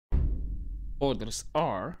Orders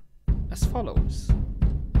are as follows.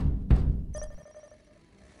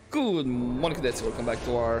 Good morning, cadets. Welcome back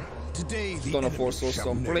to our Dawn of War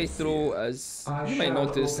Soulstorm playthrough. As you may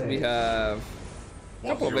notice, we have a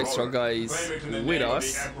couple of extra guys with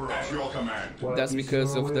us. That's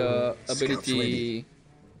because of the ability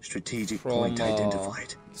from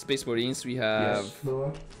Space Marines. We have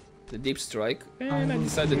the Deep Strike, and I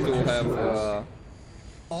decided to have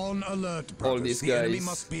on alert, all these the enemy guys,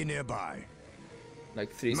 must be nearby. like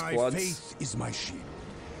 3 My squads faith is my shield.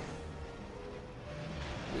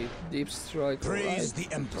 with Deep Strike. Praise Right.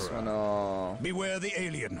 the Emperor. Just wanna Beware the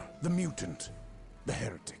alien, the mutant, the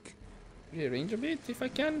heretic. rearrange a bit if I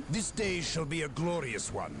can. This day shall be a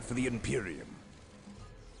glorious one for the Imperium.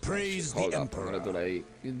 Praise Hold the up, I'm Emperor. gonna do like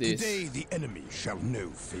Today this. the enemy shall know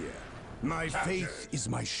fear. My faith is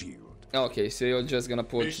my shield. Okay, so you're just gonna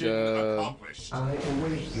put I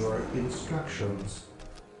await your instructions.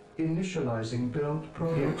 Initializing build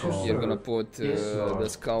protocol. you're gonna put Yes, Lord. the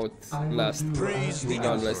scout I will last. do Praise as the you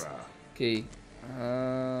regardless. Emperor. Okay,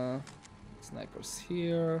 snipers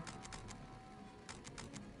here,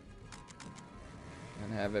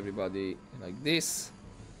 and have everybody like this.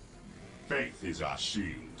 Faith is our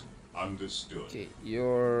shield. Understood. Okay,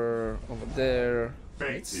 you're over there. Faith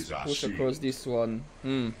Let's is our push shield. across this one.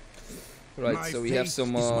 Right, My so we have faith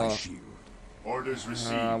some. is my shield. Orders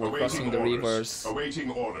received. we're Awaiting crossing the orders. rivers.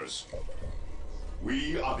 Awaiting orders.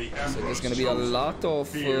 We are the Emperor's So there's gonna be a chosen. lot of.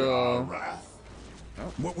 Fear our wrath.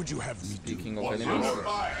 What would you have me do? Speaking of What's your enemies, order?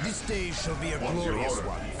 This day shall be a What's your glorious order?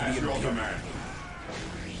 one for At the your Imperium. command.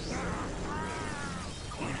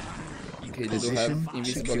 okay, they do have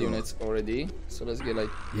invisible units already. So let's get like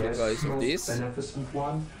 2 Yes, guys of most this. beneficent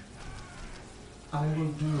one. I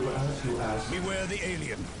will do as you ask. Beware the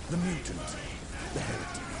alien, the mutant, the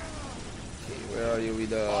heretic. Okay, where are you with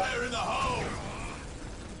Fire in the hole!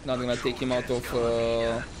 not gonna take him out of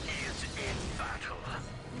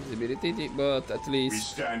visibility, but at We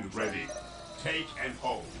least stand ready. Take and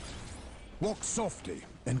hold. Walk softly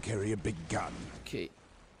and carry a big gun. okay.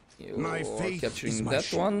 You My are faith is capturing my that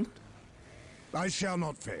shield. one. I shall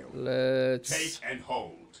not fail. Let's Take and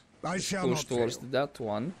hold. I shall push not towards fail. that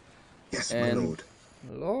one. Yes, And my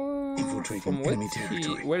lord. Infiltrating from enemy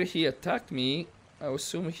territory. where he attacked me, I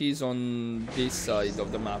assume he's on this side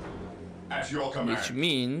of the map, At your command. which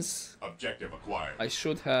means Objective acquired. I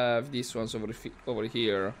should have these ones over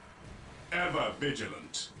here Ever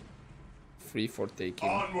vigilant. free for taking.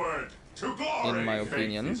 Onward to glory. In my Faith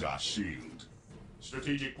opinion. is our shield.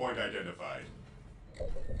 Strategic point identified.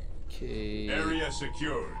 Okay, Area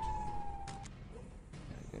secured.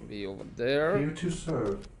 can be over there, Here to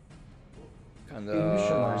serve. and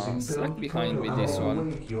Initializing slack build behind with protocol. this I one.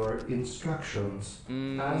 await your instructions.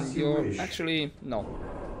 As you You're wish. actually no.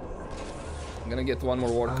 I'm gonna get one more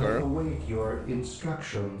I worker await your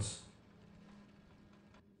instructions.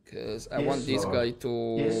 because I Yes, want this Lord. guy Yes, to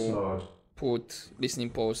Lord. put listening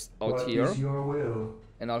post out What here, is your will?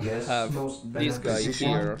 and I'll Yes, have most this guy beneficent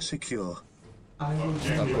here one. Secure. I will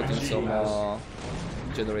start do putting as some you ask.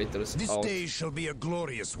 generators This out. day shall be a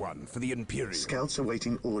glorious one for the Imperium. Scouts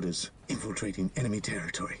awaiting orders. Infiltrating enemy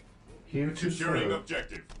territory. Here to Securing serve.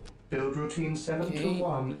 objective. Build routine 7 Okay. to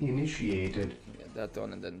 1 initiated. Get that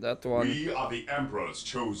one and then that one. We are the Emperor's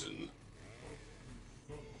chosen.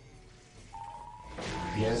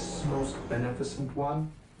 Yes, most beneficent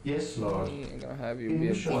one. Yes, Lord. Okay, I'm gonna have you be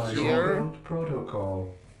Initialize here, build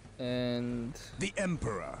protocol. and The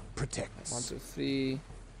Emperor protects. 1, 2, 3.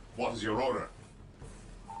 What is your order?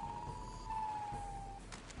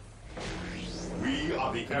 We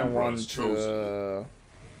are the I Emperor's want chosen.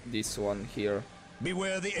 this one here,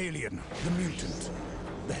 Beware the alien, the mutant,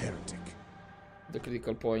 the heretic. the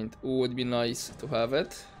critical point. Would be nice to have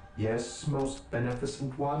it. Yes, most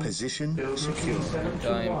beneficent one. Position Build secure. routine 7 to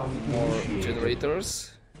Time 1 more initiated. At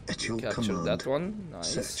generators. your Capture command. that one.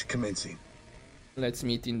 Nice. Search commencing. Let's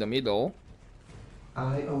meet in the middle.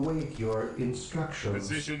 I await your instructions.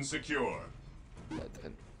 Position secure.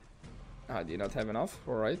 I did not have enough.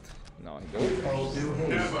 All right. Now I go. With all due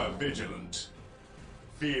haste. Ever vigilant.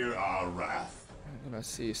 Fear our wrath. I'm gonna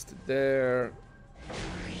assist there,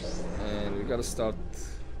 and we gotta start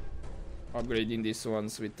upgrading these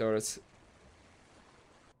ones with turrets.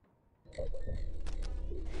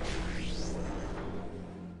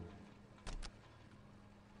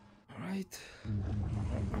 Alright,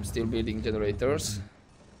 I'm still building generators.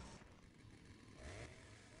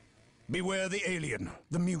 Beware the alien,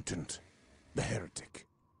 the mutant, the heretic.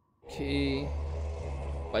 Okay,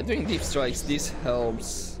 by doing deep strikes, this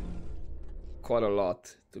helps quite a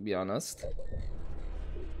lot, to be honest,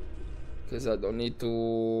 because I don't need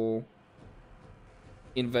to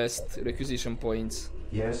invest requisition points.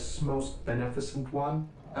 Yes, most beneficent one,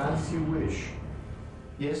 as you wish.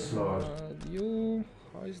 Yes, Lord.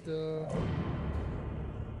 How is the...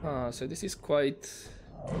 so this is quite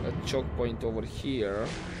a choke point over here.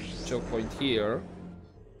 Choke point here.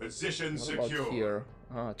 Position What about secure. here?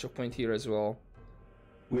 Choke point here as well.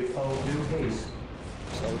 With all due haste.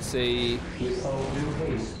 So I would say With all due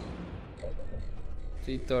haste.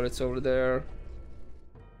 3 turrets over there.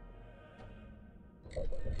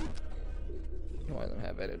 No, I don't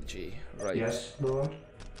have energy. Right. Yes, Lord.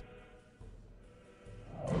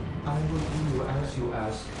 I will do as you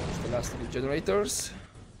ask. It's the last of the generators.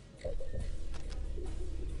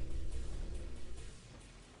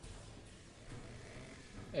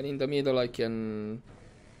 And in the middle I can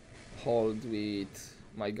hold with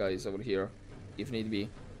my guys over here, if need be.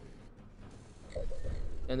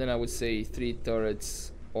 And then I would say 3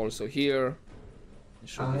 turrets also here. It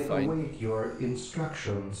should be I fine. await your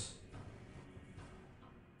instructions.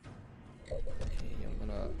 Okay, I'm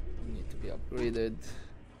gonna need to be upgraded.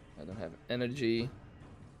 I don't have energy.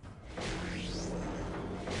 I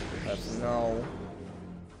have now.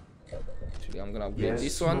 Actually, I'm gonna upgrade Yes,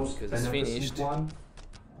 this one most because it's beneficent finished. one.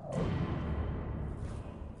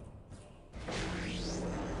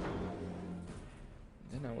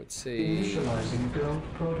 Then I would say Initializing build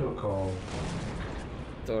protocol.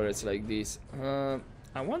 turrets like this.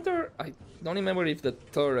 I wonder. I don't remember if the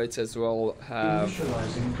turrets as well have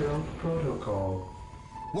Initializing build protocol.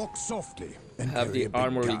 Walk softly and have carry the a big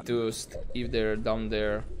armor gun. reduced if they're down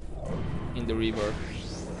there in the river.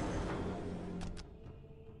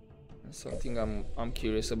 That's something I'm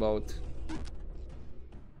curious about.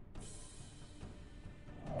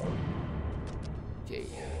 Okay,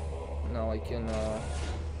 now I can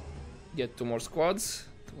get 2 more squads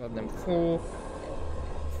to have them full.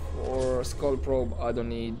 For skull probe, I don't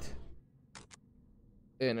need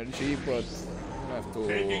energy, but I have to.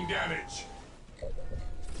 Taking damage.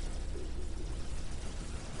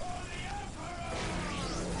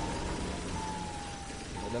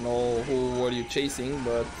 I don't know who were you chasing,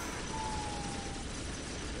 but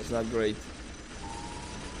it's not great.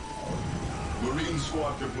 Marine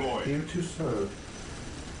squad deployed. Here to serve.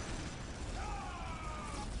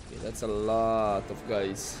 Okay, that's a lot of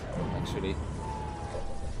guys, actually,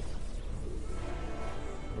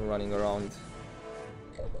 running around.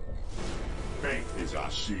 Faith is our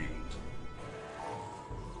shield.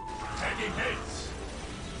 Taking hits.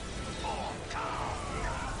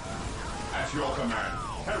 At your command,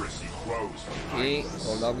 heresy grows. Okay,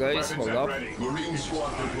 hold up, guys, Weapons hold at up. ready. Marine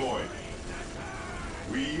squad deployed.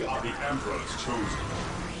 We are the Emperor's chosen.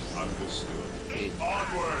 Understood.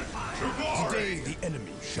 Onward to glory. Today the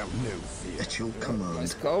enemy shall know fear. At your command, My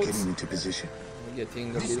scouts. getting into position. We're getting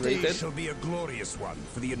a This bit day rated. shall be a glorious one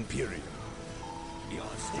for the Imperium.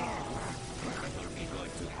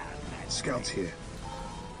 Scouts here.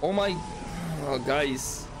 Oh my,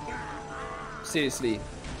 guys, seriously.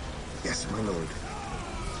 Yes, my lord.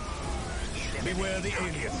 Beware the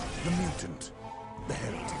alien, the mutant, the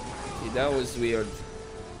heretic. Okay, that was weird.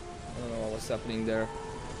 I don't know what's happening there.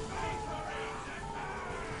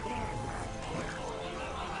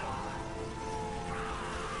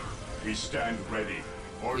 We stand ready.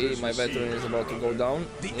 Okay, Orders my veteran received. is about to go down.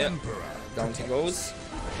 The Yeah, Emperor. down he goes.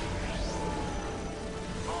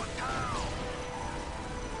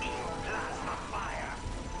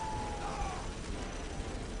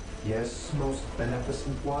 Yes, most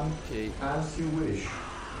beneficent one. Okay. As you wish.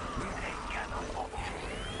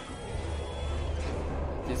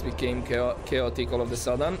 This became chaotic all of a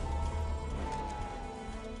sudden.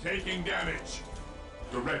 Taking damage.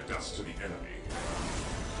 Direct us to the enemy.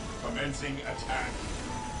 Commencing attack.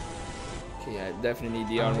 Okay, I definitely need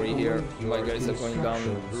the armory here. My guys are going down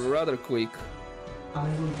rather quick. I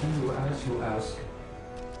will do as you ask.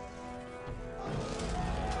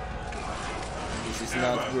 This is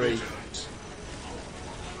not Ever great. vigilant.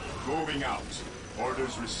 Moving out.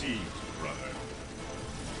 Orders received, brother.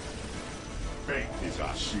 Faith is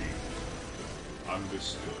our shield.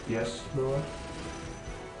 Understood. Yes, Lord.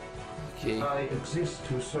 Okay, I exist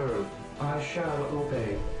to serve. I shall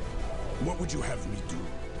obey. What would you have me do?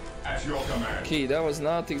 At your command. okay, that was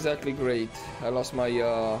not exactly great. I lost my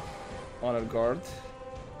honor guard.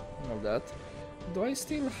 All of that. Do I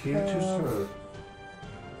still Here to have? serve.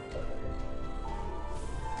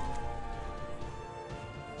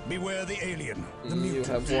 Beware the alien, the You mutant.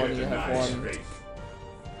 have Fear one. You have denies one. faith.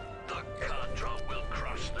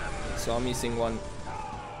 So I'm missing one.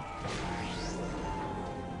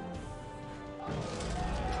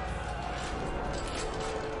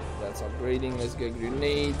 That's upgrading. Let's get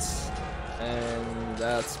grenades. And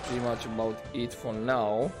that's pretty much about it for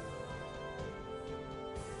now.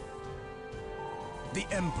 The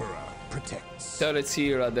Emperor protects. Turrets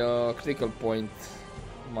here at the critical point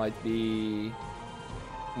might be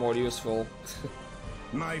more useful.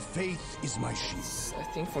 My faith is my shield. I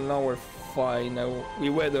think for now we're fine. We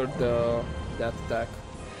weathered that attack.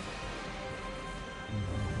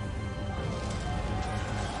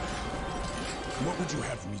 What would you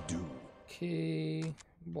have me do? Okay,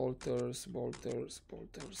 bolters, bolters,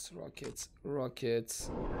 bolters, rockets, rockets.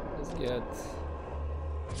 Let's get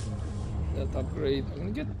that upgrade. I'm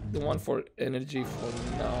gonna get the one for energy for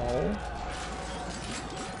now.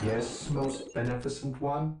 Yes, most beneficent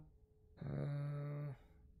one.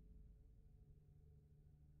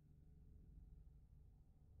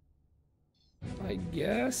 I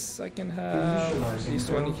guess I can have this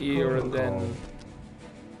one here and then.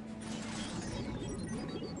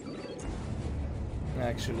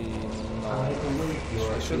 Actually, no.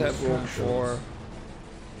 I should have room for.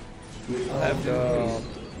 I have the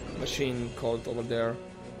machine cult over there.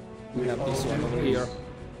 We have this one over here.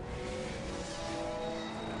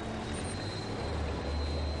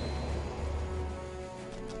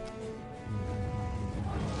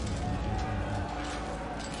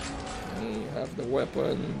 We have the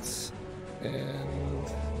weapons, and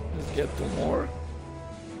let's get two more.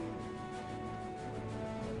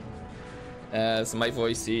 As my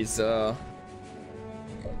voice is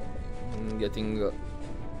getting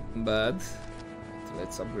bad, so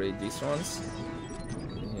let's upgrade these ones,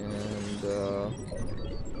 and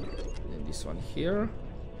this one here.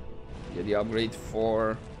 Get the upgrade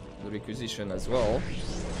for the requisition as well.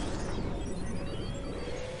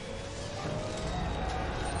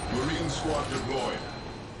 Marine squad deployed.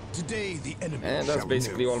 Today the enemy. And that's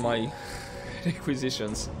basically all my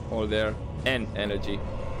requisitions, all there, and energy.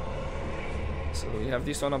 So we have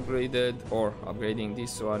this one upgraded, or upgrading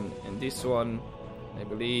this one and this one. I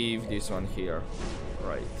believe this one here.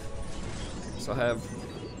 Right. So I have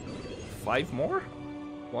 5 more?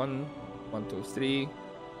 1, 1, 2, 3,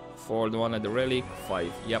 4, the one at the relic,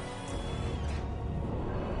 5. Yep.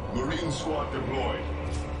 Marine squad deployed.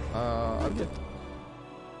 I'll get.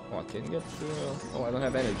 Oh, I can get. Oh, I don't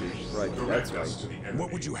have energy. Right, that's right.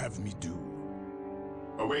 What would you have me do?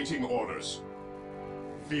 Awaiting orders.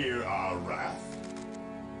 Fear our wrath.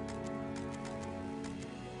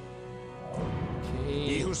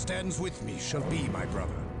 He who stands with me shall be my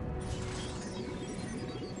brother.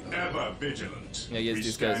 Ever vigilant. I guess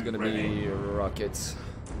this guy's gonna be rockets.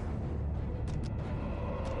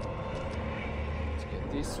 Let's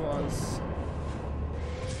get these ones.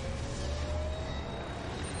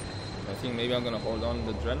 I think maybe I'm gonna hold on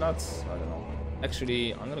the dreadnoughts. I don't know.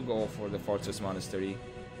 Actually, I'm gonna go for the Fortress Monastery.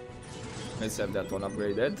 Let's have that one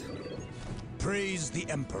upgraded. Praise the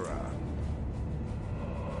Emperor.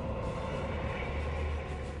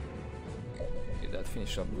 Get that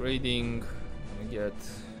finished upgrading. I get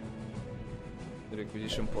the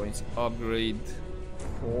requisition points upgrade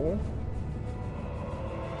 4.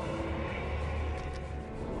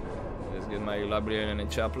 Let's get my librarian and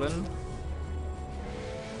chaplain.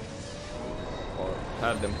 Or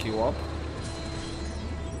have them queue up.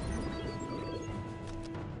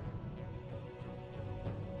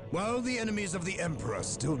 While the enemies of the Emperor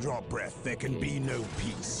still draw breath, there can be no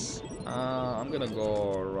peace. I'm gonna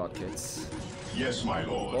go rockets. Yes, my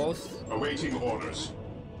lord. Both. Awaiting orders.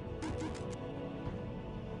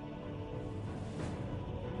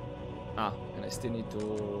 And I still need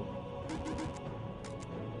to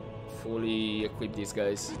fully equip these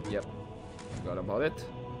guys. Yep, forgot about it.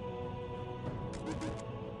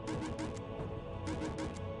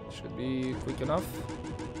 Should be quick enough.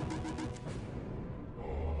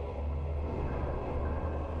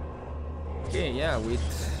 Okay, yeah, with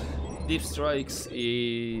deep strikes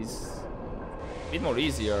is a bit more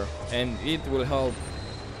easier, and it will help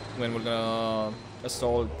when we're gonna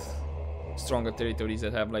assault stronger territories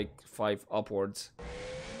that have like 5 upwards. I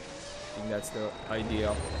think that's the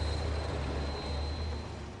idea.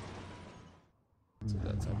 So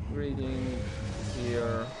that's upgrading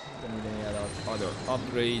here. Don't need any other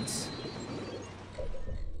upgrades.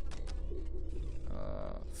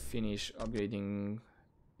 Finish upgrading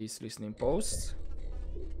these listening posts,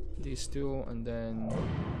 these 2, and then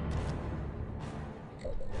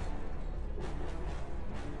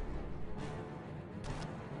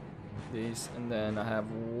this, and then I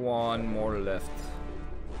have 1 more left.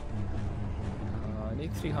 I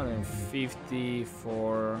need 350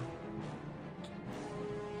 for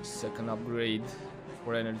second upgrade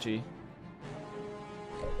for energy.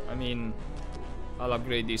 I mean, I'll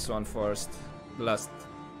upgrade this one first, the last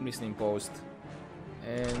listening post,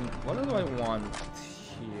 And what do I want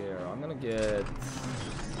here? I'm gonna get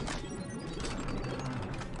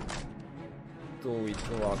 2 with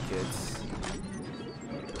rockets.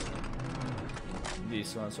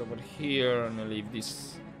 This one's over here, and I'll leave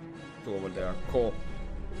this 2 over there. Cool.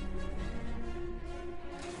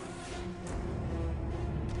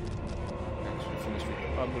 Actually, finish with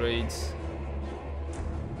upgrades.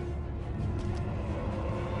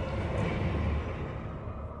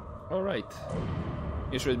 All right.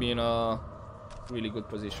 You should be in a really good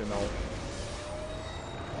position now.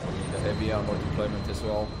 The heavy armor deployment as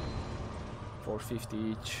well. 450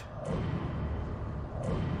 each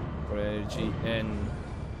for energy and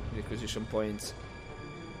requisition points.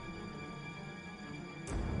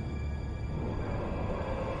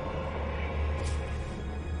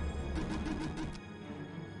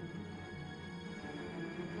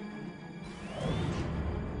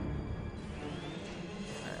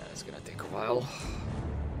 It's gonna take a while.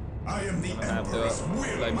 I am the I have the Emperor's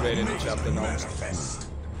will librarian in chapter now. manifest.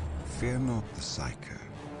 Fear not the Psyker.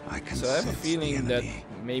 I can So I have a sense the feeling that enemy.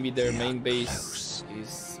 maybe their They main are base close.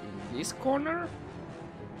 is in this corner.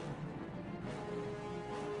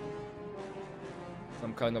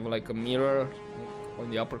 Some kind of like a mirror on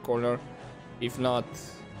the upper corner. If not,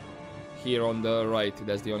 here on the right,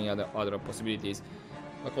 that's the only other possibilities.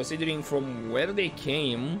 But considering from where they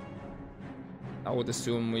came, I would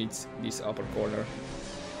assume it's this upper corner.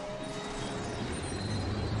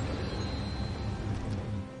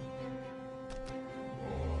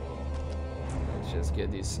 Let's just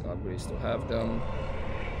get these upgrades to have them.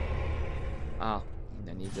 Ah,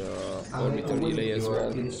 I need the orbital relay as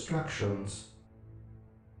well. Instructions.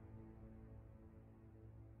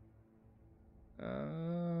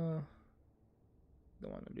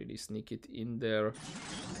 Don't want to really sneak it in there.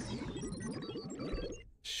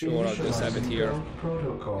 Sure, I'll just have it here.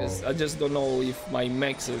 Because I just don't know if my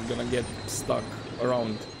mechs is gonna get stuck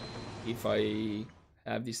around if I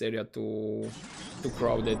have this area too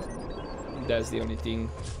crowded. That's the only thing.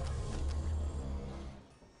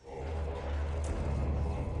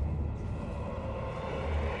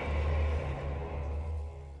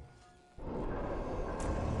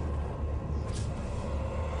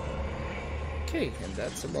 Okay, and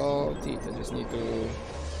that's about it. I just need to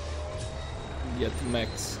get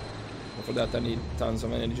max. For that I need tons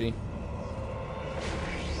of energy.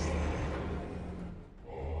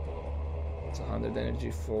 It's 100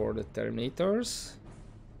 energy for the Terminators.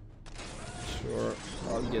 Sure,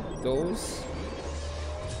 I'll get those.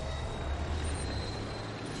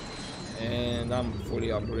 And I'm fully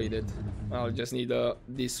upgraded. I'll just need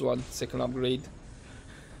this one second upgrade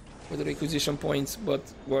for the requisition points, but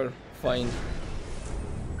we're fine.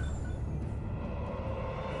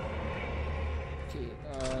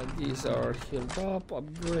 These are healed up,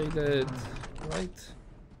 upgraded, right?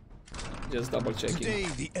 Just double checking. Today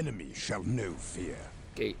the enemy shall know fear.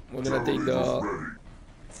 Okay, we're gonna take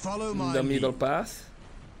Follow my the middle lead. path.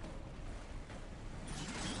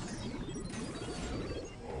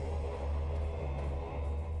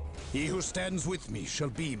 He who stands with me shall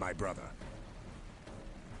be my brother.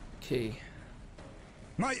 Okay,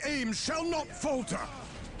 My aim shall not falter.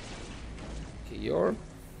 okay, you're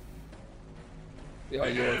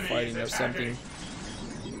fighting or something.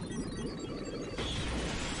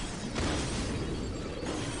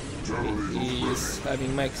 He's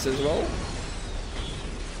having mechs as well.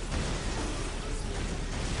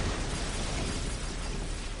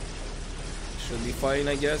 Should be fine,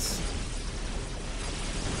 I guess.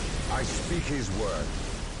 I speak his word.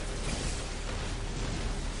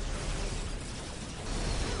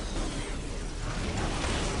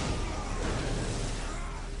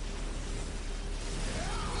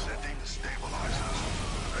 Setting stabilizers.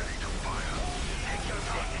 Ready to fire.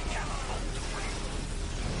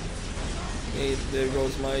 Okay, there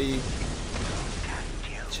goes my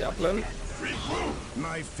chaplain.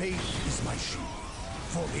 My faith is my shield.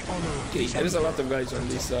 For the honor of Okay, the there's a Emperor. lot of guys on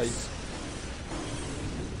this side.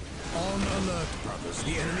 On alert, brothers.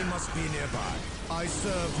 The enemy must be nearby. I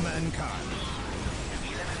serve mankind.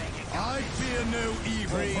 I fear no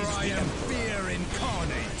evil, for I am fear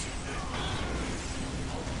incarnate.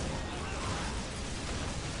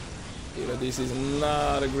 Okay, but this is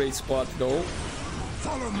not a great spot though.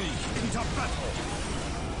 Follow me into battle.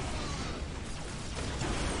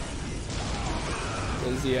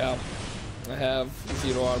 Because yeah, I have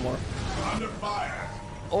 0 armor. Under fire.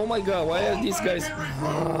 Oh my god, why are these guys...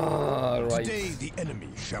 Ah, right. Today the enemy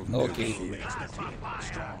shall know Okay. fear.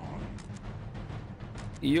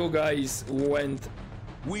 You guys went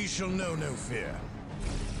We shall know no fear.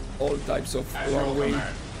 all types of At your wrong way.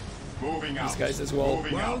 command. Moving out. these guys as well.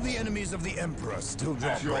 Moving While out. the enemies of the Emperor still draw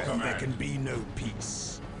At your breath, there command. can be no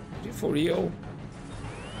peace. For Rio.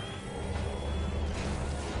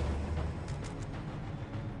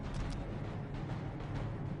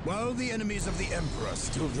 While the enemies of the Emperor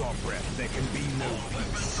still draw breath, there can be no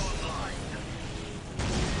peace.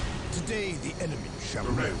 Today the enemy shall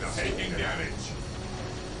know Taking damage.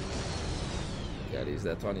 That is,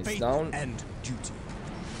 that one is faith down. and duty.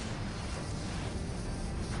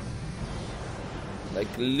 Like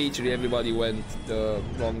literally everybody went the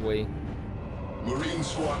wrong way. Marine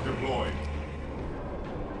squad deployed.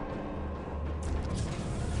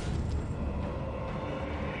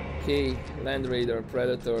 Okay, Land Raider,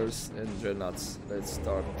 Predators, and Dreadnoughts. Let's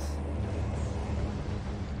start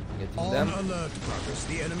getting On them. alert, brothers.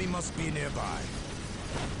 The enemy must be nearby.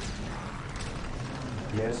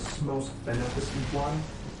 Yes, most beneficent one.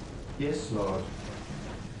 Yes, Lord.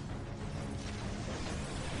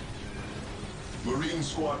 Marine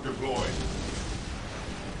squad deployed.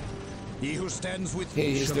 He who stands with Okay,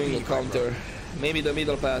 me he's shall doing be a my counter. Maybe the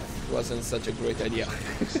middle path wasn't such a great idea.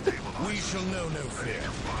 brother. We shall know no fear.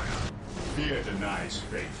 Fear denies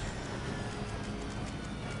faith.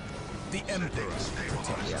 The Emperor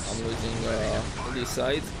protects Yeah, us. I'm losing this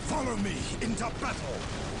side. Follow me into battle.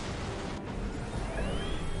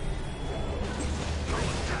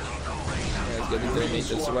 Let's get the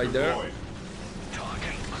Terminators right there. Deployed.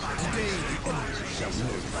 Today the enemy shall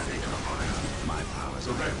know fear. My powers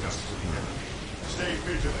are Direct us. Stay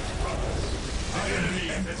vigilant, brothers. The enemy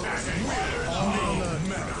is attacking. on alert,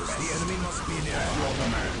 brothers. The enemy must be nearby. Your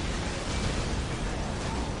command.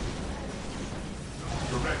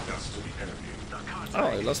 Direct us to the enemy. Oh,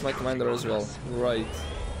 I lost my commander as well. Right.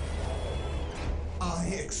 I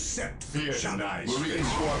accept the Fear challenge. denies Marine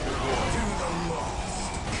squad deployed. To the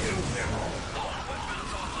lost. Kill them all.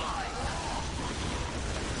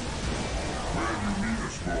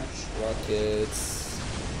 Rockets.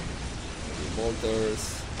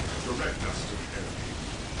 Bolters. Direct us to the enemy.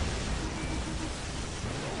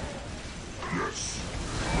 Yes.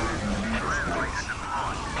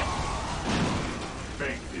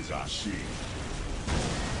 Faith is our shield.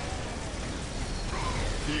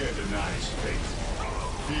 Fear denies faith.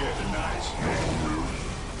 Fear denies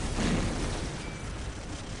faith.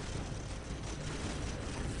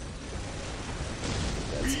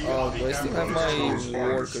 Oh, do I still have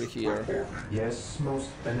my worker here? Yes, most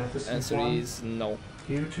beneficent Answer one. is no.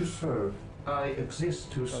 Here to serve. I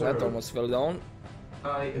exist to So serve. that almost fell down.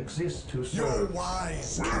 I exist to Your serve.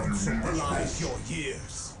 wise counsel belies your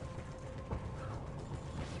years.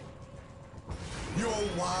 Your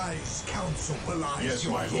wise counsel belies Yes,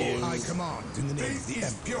 your my years. lord. I command in the name of the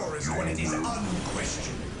Emperor. Purest when it is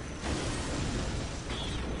unquestioned.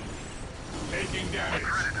 Taking damage.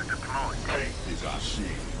 Faith is our shield.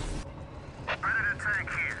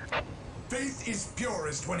 Faith is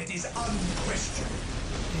purest when it is unquestioned.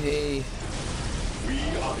 Hey, We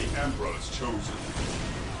are the Emperor's chosen.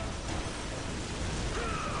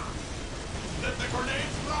 Let the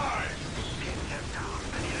grenades fly!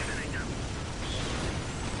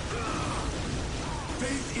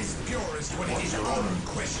 Faith is purest when it is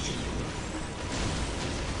unquestioned.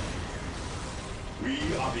 We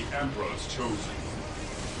are the Emperor's chosen.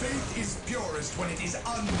 Faith is purest when it is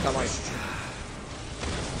come on. unquestioned.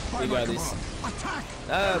 By We my got this. command,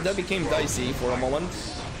 attack! That became dicey for a moment.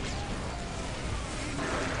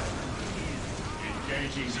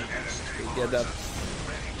 Engaging the enemy. Get that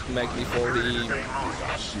mech before he Faith is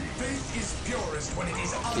our shield. Faith is purest when it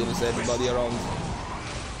is kills everybody around.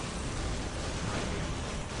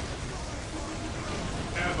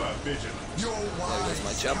 Ever vigilant. Your wise goes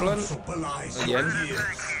my chaplain. counsel belies Again. your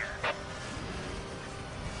years.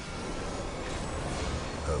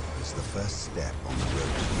 Hope is the first step on the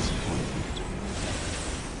road to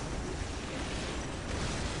disappointment.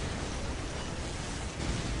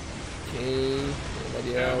 Okay,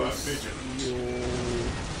 anybody else? You.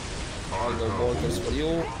 All the bolters for you.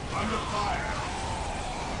 Under fire.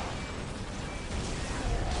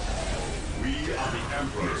 We are the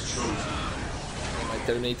Emperor's chosen. My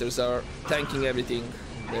Terminators are tanking everything.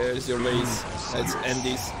 There's your base. Let's end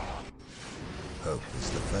this. Hope is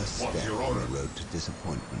the first What's step your on the order? road to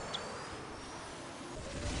disappointment.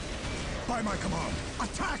 By my command,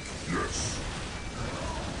 attack! Yes.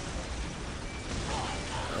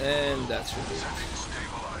 And that should be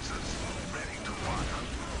it.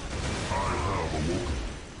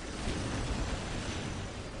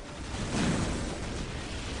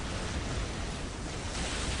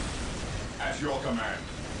 At your command.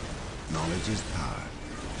 Knowledge is power.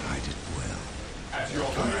 Guide it well. At your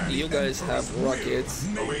command. You guys have rockets.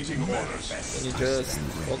 Awaiting orders. Can you just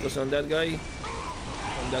focus on that guy?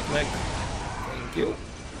 On that mech? Thank you.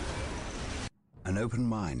 An open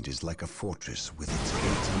mind is like a fortress with its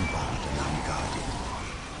gates unbarred and unguarded.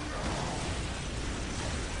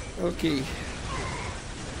 Okay.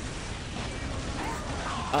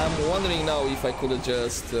 I'm wondering now if I could have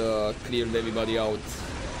just cleared everybody out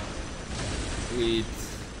with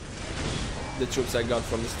the troops I got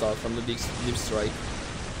from the start, from the deep strike.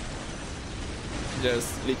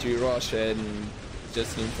 Just literally rush and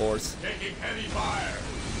just reinforce. Taking heavy fire.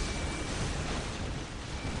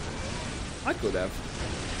 I could have.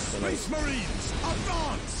 Space Marines,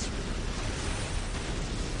 advance!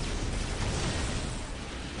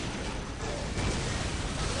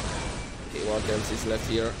 Okay, what else is left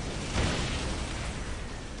here?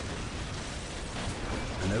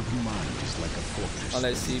 An open mind is like a fortress.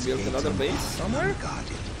 Unless he with its built gates another base unbarred and somewhere?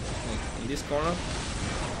 unguarded. In this corner?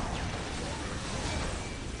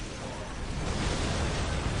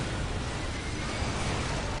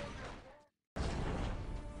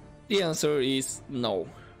 The answer is no.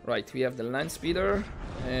 Right, we have the land speeder,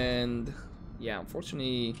 and yeah,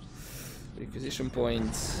 unfortunately, requisition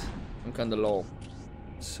points I'm kinda low.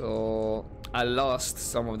 So I lost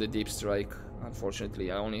some of the deep strike.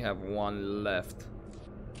 Unfortunately, I only have one left,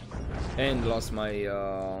 and lost my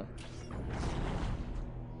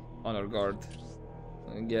honor guard.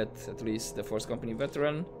 I get at least the first company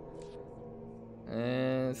veteran,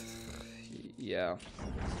 and yeah.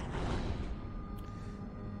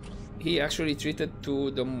 He actually retreated to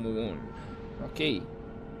the moon. Okay.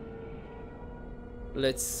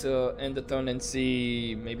 Let's end the turn and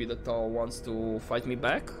see. Maybe the Thur wants to fight me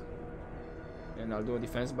back. And I'll do a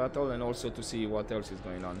defense battle, and also to see what else is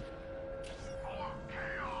going on.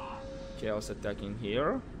 Chaos attacking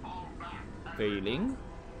here. Failing.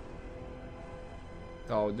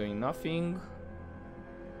 Thur doing nothing.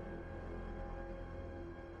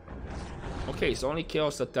 Okay, so only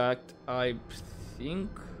Chaos attacked. I think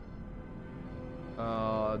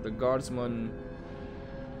the guardsmen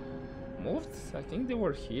moved. I think they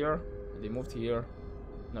were here. They moved here.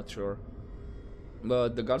 Not sure.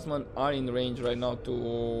 But the guardsmen are in range right now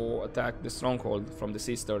to attack the stronghold from the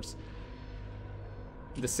sisters.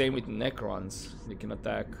 The same with Necrons. They can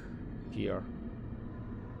attack here.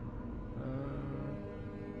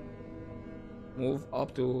 Move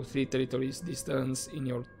up to 3 territories distance in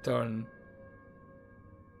your turn.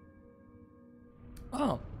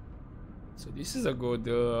 Oh. So this is a good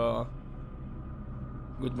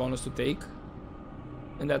good bonus to take,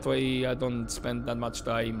 and that way I don't spend that much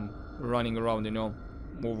time running around, you know,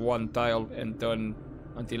 move one tile and turn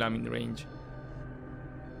until I'm in range.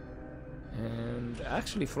 And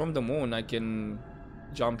actually from the moon I can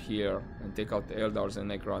jump here and take out the Eldars and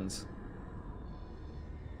Necrons.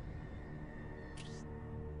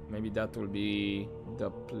 Maybe that will be the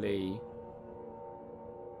play.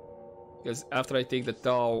 Because after I take the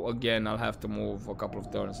Thur again, I'll have to move a couple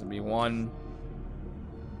of turns. It'll be one,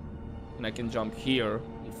 and I can jump here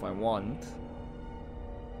if I want.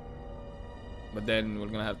 But then we're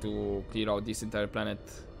gonna have to clear out this entire planet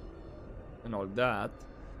and all that.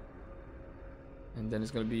 And then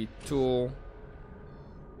it's gonna be 2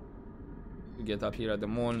 to get up here at the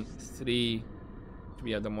moon, 3 to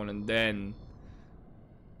be at the moon, and then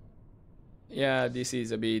yeah, this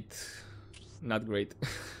is a bit not great.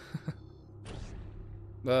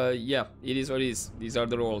 But yeah, it is what it is. These are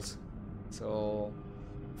the rolls. So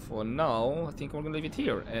for now, I think we're gonna leave it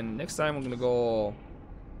here. And next time we're gonna go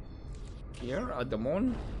here at the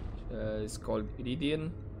moon. It's called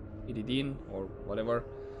Iridian or whatever.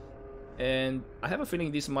 And I have a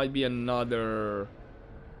feeling this might be another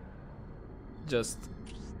just,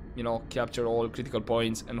 you know, capture all critical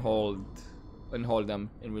points and hold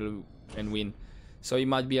them and win. So it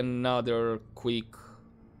might be another quick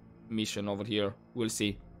mission over here. We'll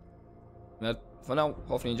see. But for now,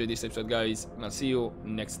 hopefully you enjoyed this episode, guys, and I'll see you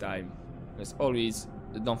next time. As always,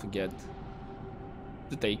 don't forget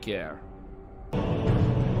to take care.